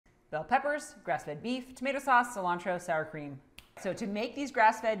bell peppers, grass-fed beef, tomato sauce, cilantro, sour cream. So to make these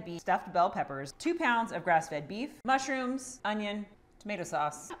grass-fed beef stuffed bell peppers, 2 pounds of grass-fed beef, mushrooms, onion, tomato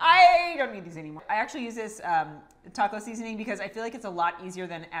sauce. I don't need these anymore. I actually use this taco seasoning because I feel like it's a lot easier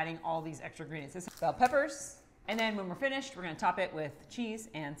than adding all these extra ingredients. This is bell peppers. And then when we're finished, we're gonna top it with cheese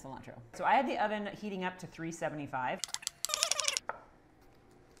and cilantro. So I had the oven heating up to 375.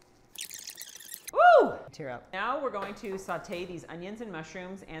 Woo! Tear up. Now we're going to saute these onions and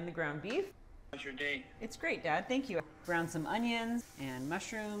mushrooms and the ground beef. How's your day? It's great, Dad. Thank you. Brown some onions and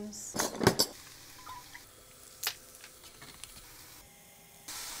mushrooms.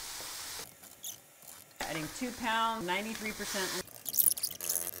 Adding 2 pounds, 93%.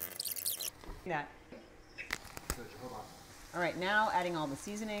 Yeah. All right, now adding all the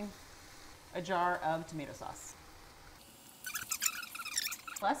seasoning, a jar of tomato sauce.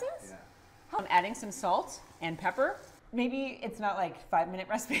 Lessons? Yeah. I'm adding some salt and pepper. Maybe it's not like 5-minute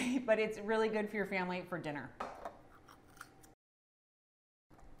recipe, but it's really good for your family for dinner.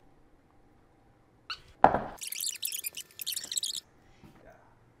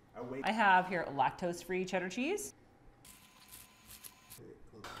 I have here lactose-free cheddar cheese.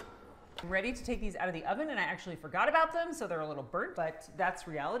 I'm ready to take these out of the oven, and I actually forgot about them, so they're a little burnt, but that's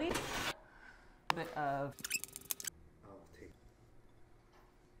reality. A bit of